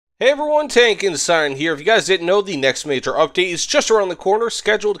Hey everyone, Tank and Sign here. If you guys didn't know, the next major update is just around the corner,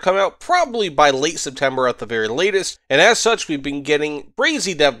 scheduled to come out probably by late September at the very latest, and as such we've been getting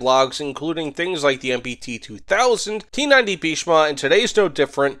crazy dev blogs including things like the MPT-2000, T-90 Bhishma, and today's no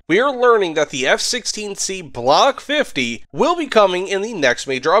different. We are learning that the F-16C Block 50 will be coming in the next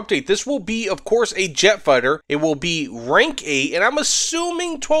major update. This will be, of course, a jet fighter. It will be rank 8, and I'm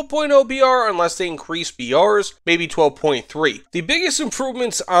assuming 12.0 BR unless they increase BRs, maybe 12.3. The biggest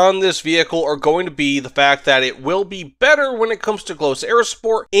improvements on this vehicle are going to be the fact that it will be better when it comes to close air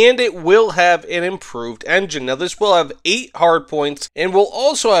support, and it will have an improved engine. Now this will have 8 hardpoints and will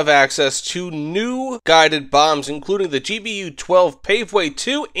also have access to new guided bombs, including the GBU-12 Paveway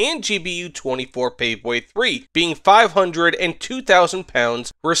 2 and GBU-24 Paveway 3, being 500 and 2,000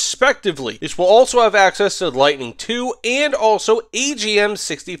 pounds respectively. This will also have access to Lightning 2 and also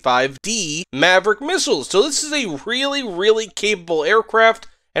AGM-65D Maverick missiles. So this is a really capable aircraft,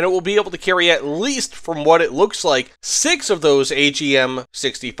 and it will be able to carry at least, from what it looks like, 6 of those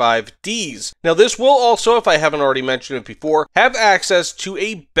AGM-65Ds. Now this will also, if I haven't already mentioned it before, have access to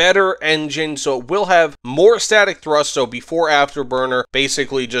a better engine, so it will have more static thrust, so before afterburner,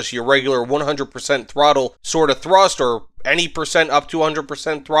 basically just your regular 100% throttle sort of thrust, or any percent up to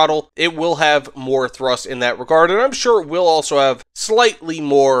 100% throttle. It will have more thrust in that regard, and I'm sure it will also have slightly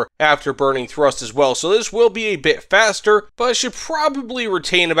more afterburning thrust as well. So this will be a bit faster, but it should probably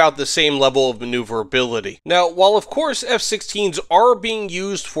retain about the same level of maneuverability. Now, while of course F-16s are being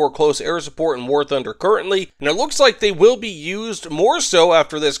used for close air support in War Thunder currently, and it looks like they will be used more so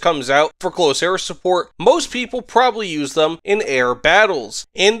after this comes out for close air support, most people probably use them in air battles.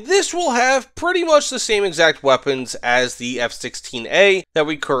 And this will have pretty much the same exact weapons as the F-16A that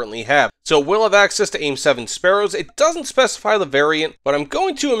we currently have. So we'll have access to AIM-7 Sparrows. It doesn't specify the variant, but I'm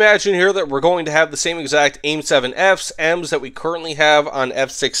going to imagine here that we're going to have the same exact AIM-7Fs, Ms that we currently have on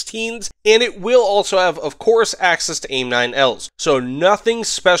F-16s, and it will also have, of course, access to AIM-9Ls. So nothing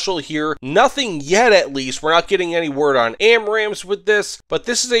special here, nothing yet at least. We're not getting any word on AMRAAMs with this, but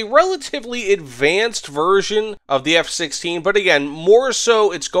this is a relatively advanced version of the F-16, but again, more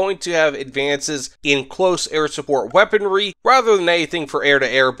so it's going to have advances in close air support weaponry rather than anything for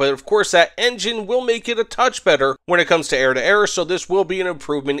air-to-air, but of course that engine will make it a touch better when it comes to air-to-air, so this will be an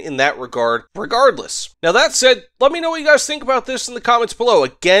improvement in that regard regardless. Now that said, let me know what you guys think about this in the comments below.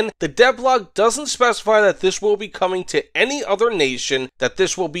 Again, the devlog doesn't specify that this will be coming to any other nation, that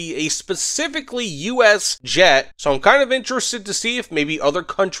this will be a specifically US jet, so I'm kind of interested to see if maybe other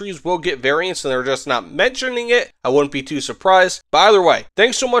countries will get variants and they're just not mentioning it. I wouldn't be too surprised, but either way,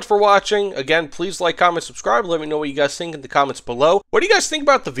 thanks so much for watching. Again, please like, comment, subscribe, let me know what you guys think in the comments below. What do you guys think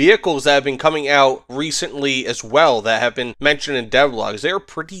about the vehicles that have been coming out recently as well that have been mentioned in devlogs? They're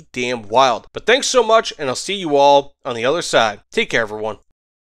pretty damn wild. But thanks so much, and I'll see you all on the other side. Take care, everyone.